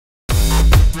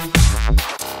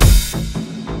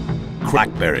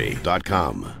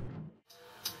CrackBerry.com.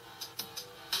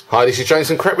 Hi, this is James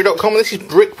from CrackBerry.com, and this is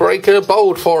Brick Breaker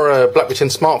Bold for BlackBerry 10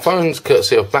 smartphones,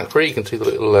 courtesy of BlackBerry. You can see the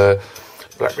little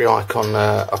BlackBerry icon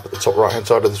up at the top right hand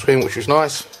side of the screen, which is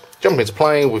nice. Jumping into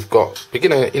playing, we've got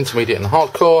beginner, intermediate and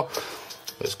hardcore.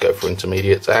 Let's go for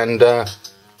intermediate. And the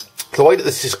way that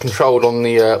this is controlled on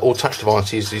the all touch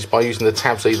devices is by using the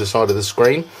tabs either side of the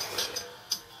screen.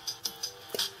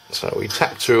 So we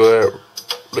tap to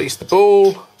release the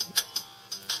ball.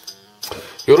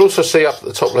 You'll also see up at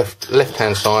the top left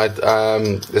hand side,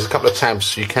 there's a couple of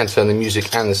tabs. You can turn the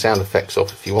music and the sound effects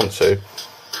off if you want to.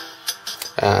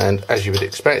 And as you would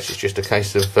expect, it's just a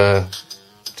case of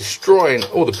destroying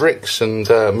all the bricks and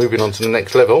moving on to the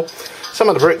next level. Some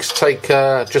of the bricks take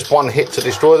just one hit to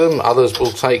destroy them, others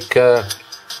will take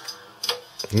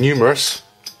numerous.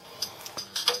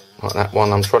 Like that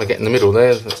one I'm trying to get in the middle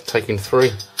there, that's taking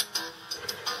 3.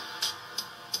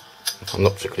 I'm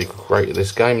not particularly great at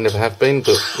this game, never have been,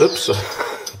 but oops,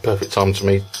 perfect time to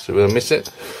me to miss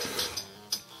it.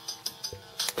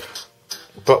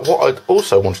 But what I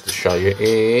also wanted to show you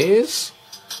is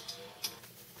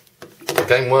the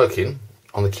game working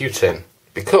on the Q10,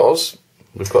 because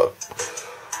we've got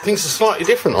things are slightly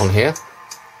different on here.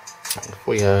 If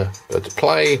we go to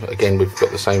play, again we've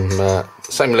got the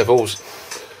same levels,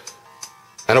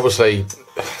 and obviously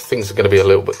things are going to be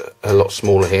a lot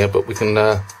smaller here, but we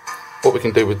can what we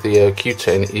can do with the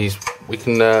Q10 is we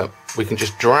can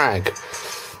just drag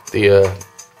the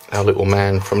our little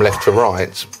man from left to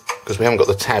right, because we haven't got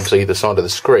the tabs either side of the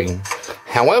screen.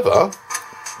 However,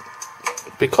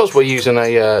 because we're using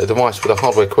a device with a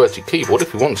hardware QWERTY keyboard,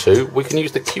 if we want to, we can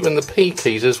use the Q and the P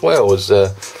keys as well as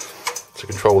to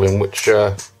control him, which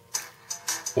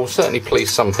will certainly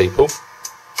please some people.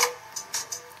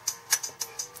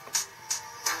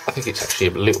 I think it's actually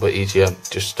a little bit easier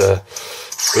just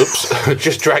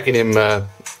just dragging him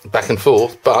back and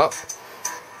forth, but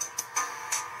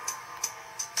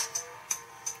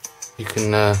you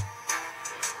can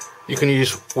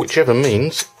use whichever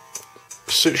means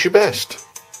suits you best.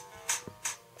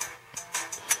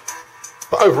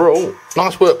 But overall,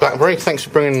 nice work, BlackBerry. Thanks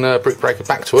for bringing Brick Breaker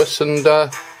back to us, and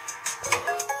I'm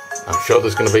sure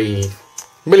there's going to be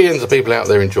millions of people out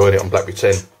there enjoying it on BlackBerry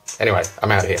 10. Anyway,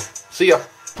 I'm out of here. See ya.